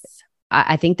is,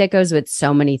 I think that goes with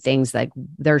so many things. Like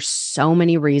there's so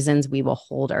many reasons we will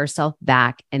hold ourselves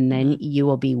back, and then you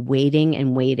will be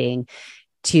waiting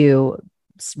to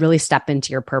really step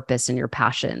into your purpose and your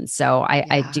passion. So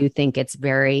I do think it's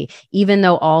even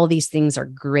though all these things are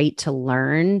great to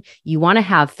learn, you want to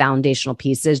have foundational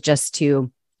pieces just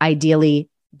to ideally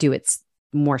do it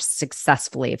more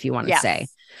successfully, if you want to say.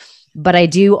 But I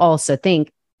do also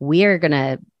think we are going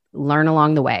to learn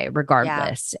along the way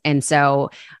regardless. And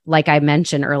so, like I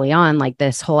mentioned early on, like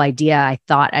this whole idea, I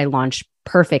thought I launched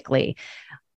perfectly.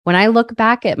 When I look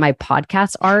back at my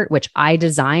podcast art, which I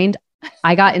designed,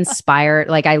 I got inspired.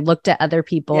 Like I looked at other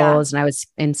people's and I was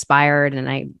inspired, and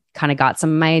I kind of got some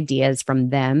of my ideas from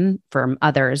them, from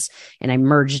others, and I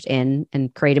merged in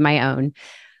and created my own.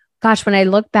 Gosh, when I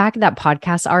look back at that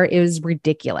podcast art, it was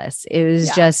ridiculous. It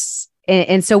was just,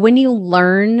 and so when you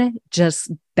learn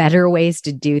just better ways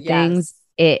to do things,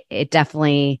 it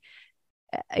definitely,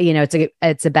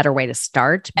 it's a better way to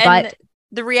start. But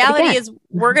the reality is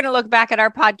we're going to look back at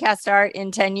our podcast art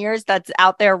in 10 years that's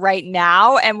out there right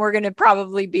now. And we're going to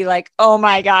probably be like, oh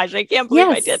my gosh, I can't believe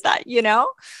I did that,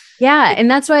 Yeah.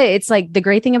 And that's why it's like the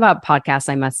great thing about podcasts,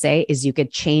 I must say, is you could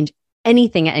change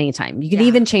anything at any time. You could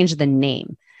even change the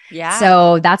name. Yeah.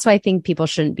 So that's why I think people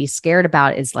shouldn't be scared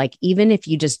about, is like, even if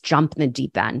you just jump in the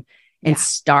deep end and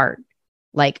start,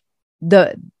 like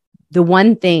the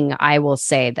one thing I will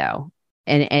say though,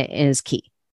 and is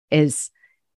key, is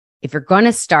if you're going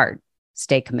to start,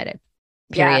 stay committed,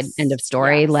 period. End of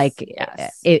story.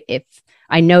 If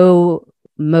I know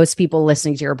most people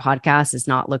listening to your podcast is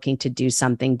not looking to do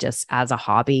something just as a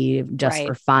hobby, just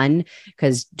for fun,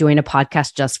 because doing a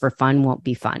podcast just for fun won't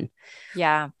be fun.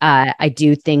 Yeah. I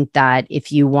do think that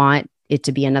if you want it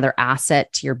to be another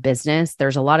asset to your business,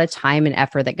 there's a lot of time and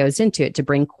effort that goes into it to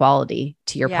bring quality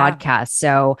to your podcast.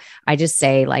 So I just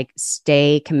say, like,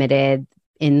 stay committed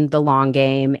in the long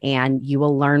game, and you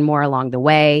will learn more along the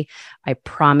way. I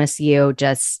promise you,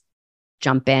 just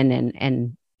jump in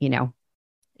and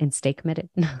stay committed.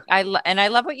 I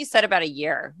love what you said about a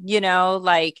year,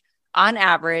 like on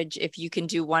average, if you can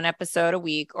do one episode a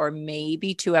week or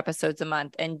maybe 2 episodes a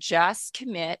month and just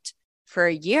commit for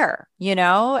a year,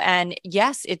 and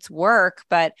yes, it's work,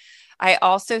 but I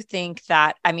also think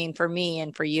that, I mean, for me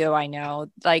and for you, I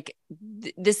know, like,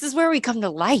 this is where we come to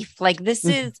life. Like, this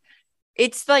is,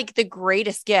 it's like the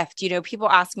greatest gift. People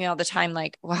ask me all the time,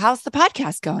 like, well, how's the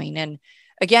podcast going? And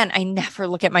again, I never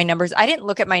look at my numbers. I didn't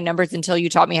look at my numbers until you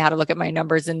taught me how to look at my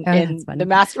numbers in the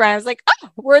mastermind. I was like, oh,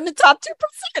 we're in the top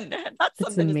 2%. That's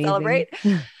something to celebrate.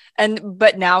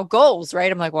 But now goals,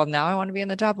 right? I'm like, well, now I want to be in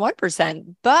the top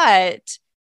 1%, but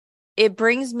it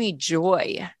brings me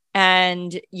joy.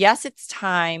 And yes, it's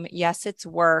time. Yes, it's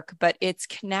work, but it's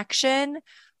connection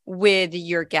with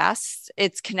your guests.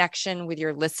 It's connection with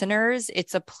your listeners.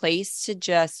 It's a place to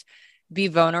just be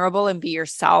vulnerable and be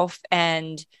yourself.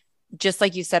 And just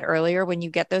like you said earlier, when you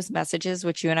get those messages,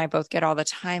 which you and I both get all the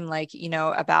time, like,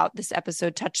 about this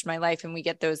episode touched my life, and we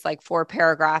get those like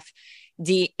 4-paragraph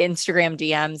Instagram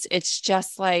DMs, it's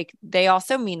just like, they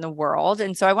also mean the world.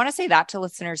 And so I want to say that to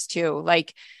listeners too.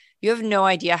 Like, you have no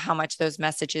idea how much those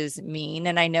messages mean.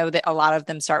 And I know that a lot of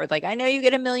them start with like, I know you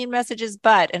get a million messages,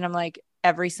 and I'm like,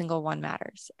 every single one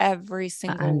matters. Every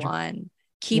single one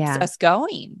keeps us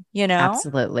going,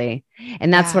 Absolutely.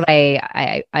 And that's what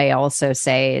I also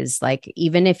say is like,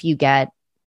 even if you get,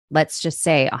 let's just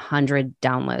say 100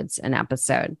 downloads an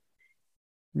episode,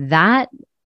 that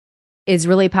is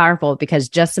really powerful, because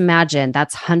just imagine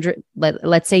that's 100.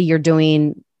 Let's say you're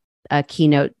doing a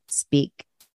keynote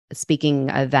speaking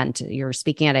event. You're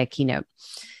speaking at a keynote.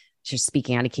 You're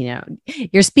speaking at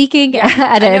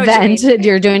an event.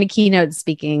 You're doing a keynote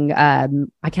speaking. I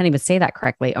can't even say that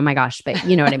correctly. Oh my gosh, but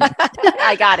you know what I mean.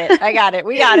 I got it.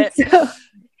 We got it. So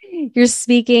you're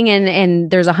speaking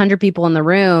and there's 100 people in the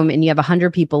room, and you have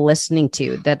 100 people listening to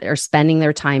you that are spending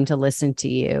their time to listen to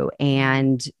you,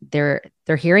 and they're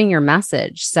hearing your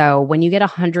message. So when you get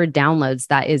 100 downloads,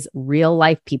 that is real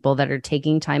life people that are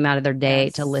taking time out of their day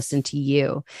to listen to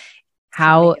you.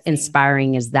 How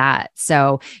inspiring is that?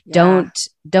 So don't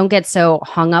get so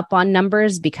hung up on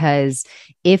numbers, because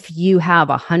if you have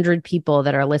 100 people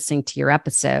that are listening to your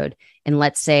episode, and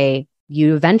let's say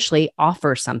you eventually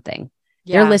offer something,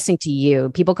 they're listening to you.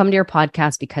 People come to your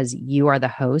podcast because you are the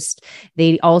host.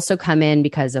 They also come in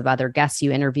because of other guests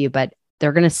you interview, but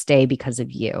they're going to stay because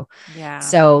of you. Yeah.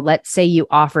 So let's say you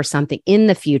offer something in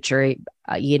the future.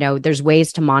 There's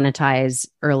ways to monetize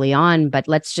early on, but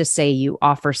let's just say you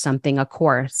offer something, a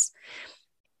course.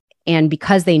 And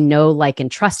because they know, like,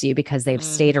 and trust you, because they've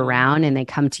stayed around and they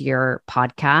come to your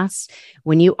podcast,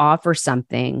 when you offer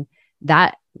something,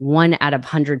 that 1 out of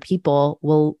 100 people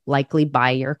will likely buy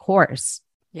your course.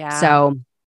 Yeah. So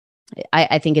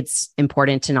I think it's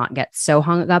important to not get so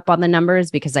hung up on the numbers,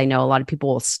 because I know a lot of people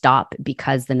will stop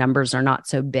because the numbers are not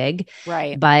so big.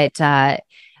 Right. But I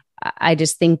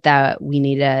just think that we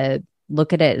need to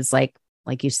look at it as like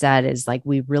you said, is like,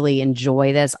 we really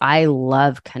enjoy this. I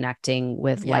love connecting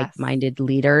with like-minded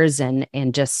leaders and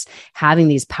just having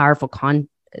these powerful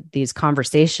these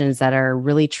conversations that are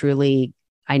really, truly,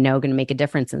 I know, going to make a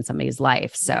difference in somebody's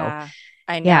life. So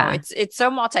I know it's so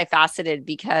multifaceted,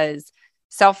 because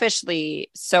selfishly,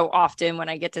 so often when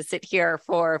I get to sit here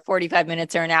for 45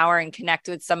 minutes or an hour and connect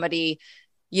with somebody,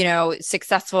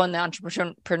 successful in the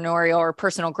entrepreneurial or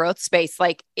personal growth space,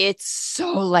 like, it's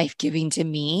so life-giving to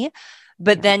me.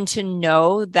 But then to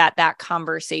know that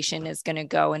conversation is going to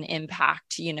go and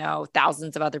impact,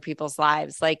 thousands of other people's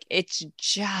lives, like, it's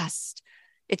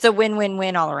a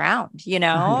win-win-win all around,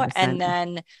 100%. And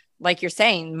then, like you're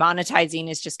saying, monetizing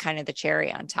is just kind of the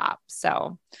cherry on top.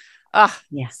 So,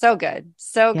 so good.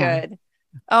 So good.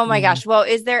 Oh my gosh. Well,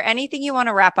 is there anything you want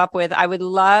to wrap up with? I would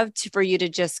love for you to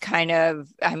just kind of,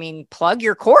 plug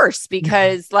your course,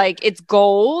 because like, it's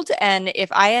gold. And if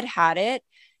I had it,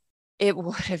 it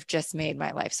would have just made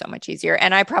my life so much easier.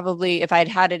 And I probably, if I'd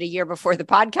had it a year before the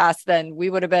podcast, then we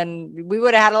would have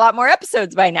had a lot more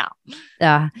episodes by now.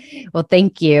 Well,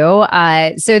 thank you.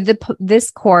 So this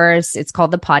course, it's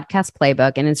called the Podcast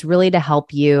Playbook, and it's really to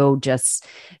help you just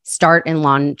start and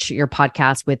launch your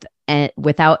podcast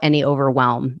without any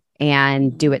overwhelm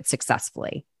and do it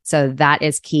successfully. So that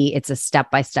is key. It's a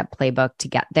step-by-step playbook to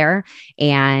get there.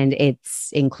 And it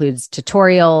includes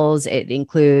tutorials. It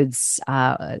includes,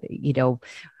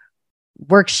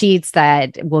 worksheets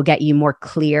that will get you more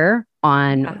clear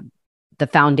on the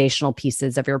foundational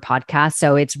pieces of your podcast.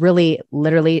 So it's really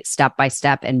literally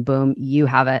step-by-step, and boom, you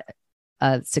have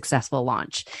a successful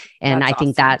launch. And I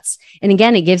think and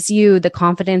again, it gives you the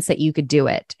confidence that you could do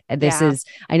it.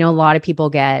 I know a lot of people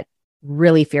get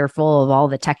really fearful of all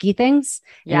the techie things.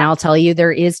 And I'll tell you,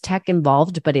 there is tech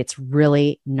involved, but it's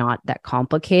really not that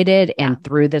complicated. And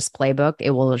through this playbook,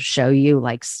 it will show you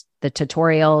like the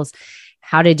tutorials,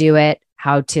 how to do it,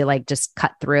 how to like just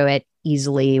cut through it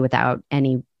easily without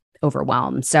any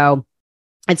overwhelm. So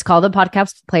it's called the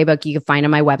Podcast Playbook. You can find it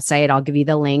on my website. I'll give you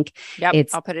the link. Yep,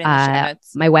 I'll put it in the show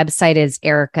notes. My website is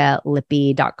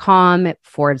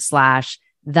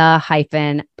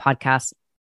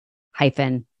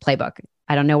ericalippy.com/the-podcast-playbook.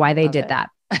 I don't know why they did that.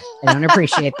 I don't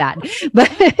appreciate that. But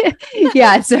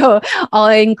yeah, so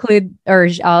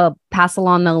I'll pass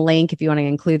along the link if you want to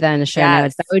include that in the show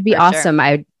notes. That would be awesome.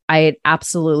 Sure. I'd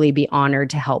absolutely be honored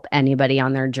to help anybody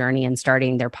on their journey and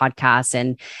starting their podcast.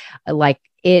 And like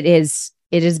it has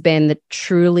been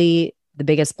truly the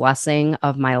biggest blessing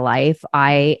of my life.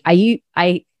 I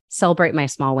celebrate my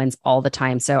small wins all the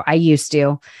time. So I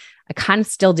kind of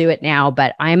still do it now,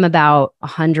 but I'm about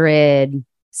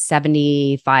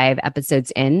 175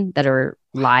 episodes in that are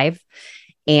live.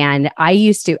 And I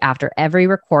used to, after every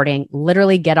recording,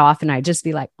 literally get off and I'd just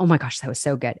be like, oh my gosh, that was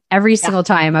so good. Every single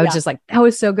time I was just like, that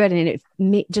was so good. And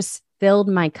it just filled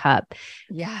my cup.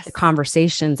 Yes. The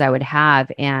conversations I would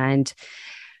have. And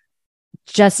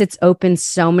just, it's opened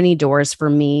so many doors for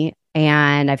me.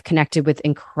 And I've connected with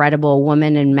incredible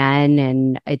women and men.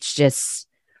 And it's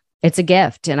a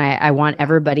gift. And I want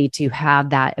everybody to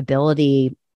have that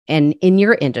ability and in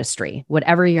your industry,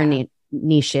 whatever your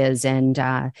niche is,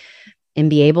 and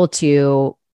be able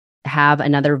to have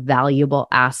another valuable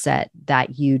asset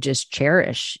that you just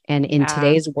cherish. And in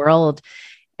today's world,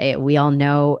 we all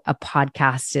know a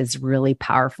podcast is really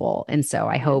powerful. And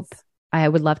so I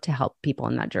would love to help people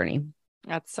in that journey.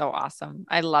 That's so awesome.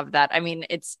 I love that. I mean,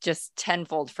 it's just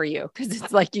tenfold for you because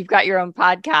it's like you've got your own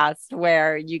podcast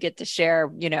where you get to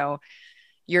share,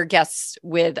 your guests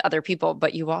with other people,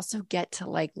 but you also get to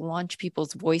like launch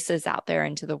people's voices out there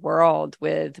into the world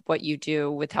with what you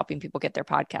do with helping people get their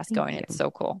podcast going. It's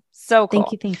so cool. So cool.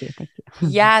 Thank you.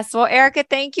 Yes. Well, Erica,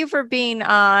 thank you for being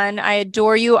on. I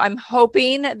adore you. I'm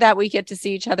hoping that we get to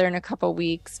see each other in a couple of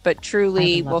weeks, but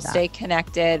truly we'll stay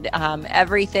connected.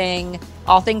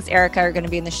 All things Erica are going to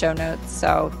be in the show notes.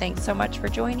 So thanks so much for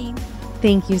joining.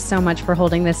 Thank you so much for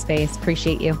holding this space.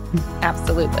 Appreciate you.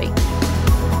 Absolutely.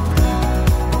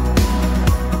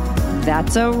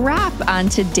 That's a wrap on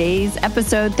today's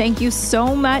episode. Thank you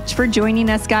so much for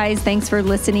joining us, guys. Thanks for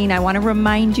listening. I want to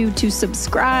remind you to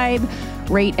subscribe,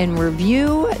 rate, and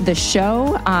review the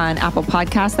show on Apple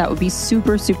Podcasts. That would be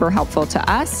super, super helpful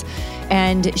to us.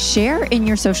 And share in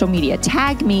your social media.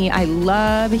 Tag me. I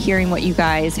love hearing what you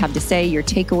guys have to say, your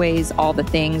takeaways, all the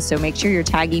things. So make sure you're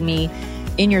tagging me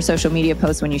in your social media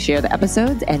posts when you share the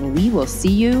episodes, and we will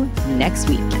see you next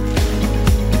week.